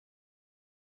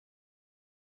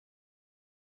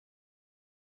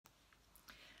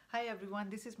Hi everyone,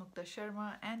 this is Mukta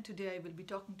Sharma and today I will be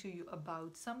talking to you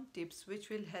about some tips which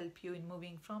will help you in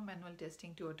moving from manual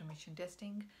testing to automation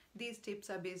testing. These tips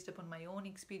are based upon my own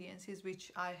experiences which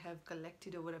I have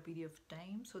collected over a period of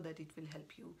time so that it will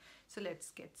help you. So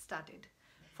let's get started.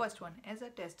 First one, as a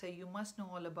tester, you must know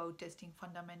all about testing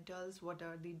fundamentals. What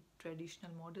are the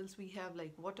traditional models we have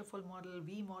like waterfall model,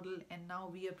 V model, and now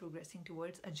we are progressing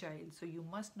towards Agile. So you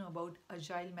must know about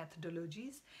Agile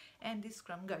methodologies and the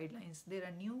Scrum guidelines. There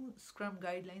are new Scrum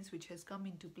guidelines which has come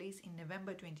into place in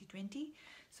November 2020.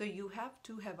 So you have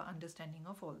to have an understanding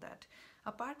of all that.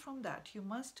 Apart from that, you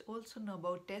must also know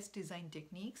about test design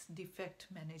techniques, defect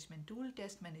management tool,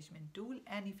 test management tool,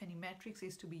 and if any metrics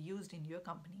is to be used in your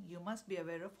company. You must be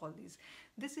aware of all these.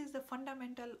 This is the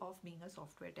fundamental of being a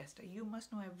software tester. You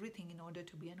must know everything in order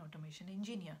to be an automation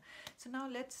engineer. So now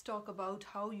let's talk about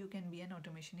how you can be an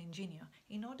automation engineer.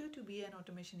 In order to be an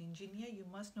automation engineer, you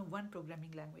must know one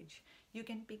programming language. You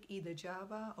can pick either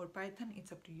Java or Python.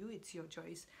 It's up to you. It's your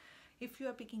choice. If you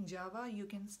are picking Java, you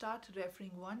can start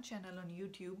referring one channel on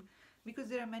YouTube because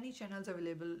there are many channels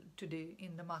available today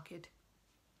in the market.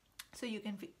 So you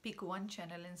can pick one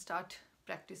channel and start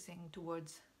practicing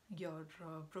towards your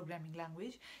programming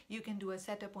language. You can do a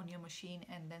setup on your machine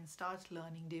and then start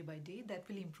learning day by day. That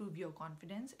will improve your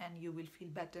confidence and you will feel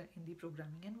better in the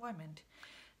programming environment.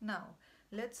 Now,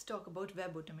 let's talk about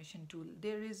web automation tool.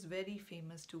 There is very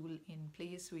famous tool in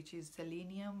place which is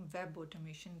Selenium web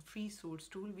automation free source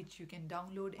tool which you can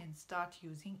download and start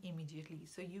using immediately.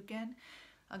 So you can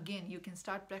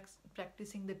start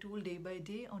practicing the tool day by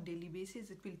day on daily basis.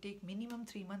 It will take minimum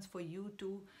 3 months for you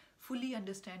to fully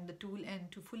understand the tool and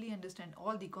to fully understand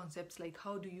all the concepts like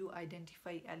how do you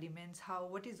identify elements,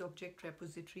 what is object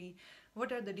repository,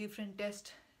 what are the different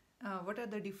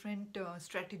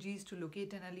strategies to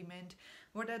locate an element,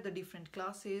 what are the different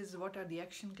classes, what are the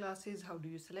action classes, how do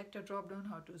you select a drop down,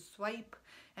 how to swipe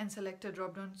and select a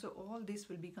drop down. So all this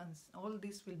will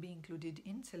be included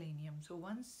in Selenium. So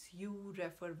once you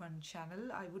refer one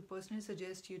channel, I would personally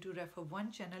suggest you to refer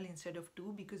one channel instead of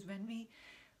two, because when we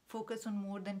focus on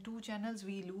more than two channels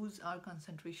we lose our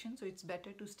concentration. So it's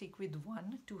better to stick with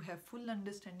one to have full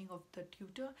understanding of the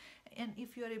tutor, and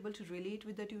if you are able to relate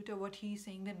with the tutor what he is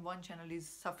saying, then one channel is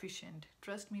sufficient.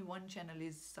 Trust me, one channel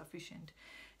is sufficient.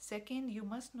 Second, you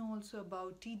must know also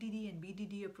about TDD and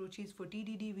BDD approaches. For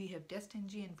TDD we have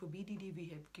TestNG and for BDD we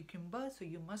have Cucumber, so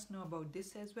you must know about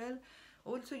this as well.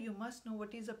 Also, you must know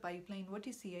what is a pipeline, what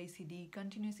is CI/CD,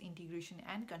 continuous integration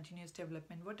and continuous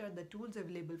development. What are the tools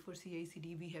available for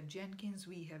CI/CD? We have Jenkins,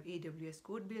 we have AWS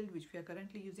Code Build, which we are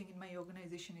currently using in my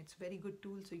organization. It's a very good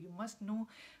tool. So you must know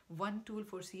one tool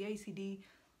for CI/CD.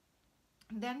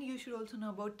 Then you should also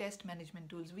know about test management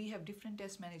tools. We have different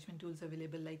test management tools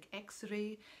available like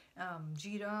X-Ray,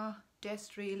 Jira,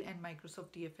 TestRail, and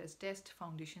Microsoft TFS Test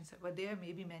Foundation Server. There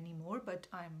may be many more, but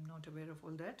I'm not aware of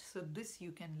all that. So this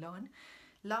you can learn.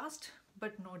 Last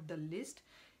but not the least,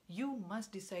 you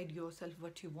must decide yourself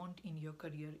what you want in your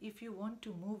career. If you want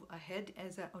to move ahead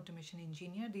as an automation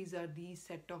engineer, these are the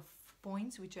set of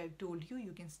points which I've told you.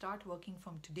 You can start working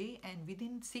from today and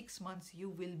within 6 months you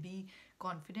will be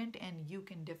confident and you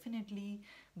can definitely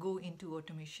go into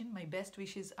automation. My best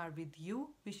wishes are with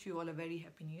you. Wish you all a very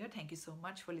happy new year. Thank you so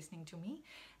much for listening to me.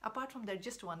 Apart from that,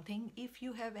 just one thing, if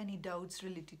you have any doubts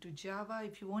related to Java,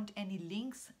 if you want any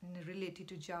links related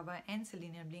to Java and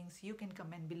Selenium links, you can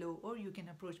comment below or you can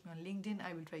approach me on LinkedIn.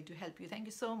 I will try to help you. Thank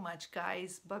you so much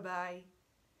guys. Bye bye.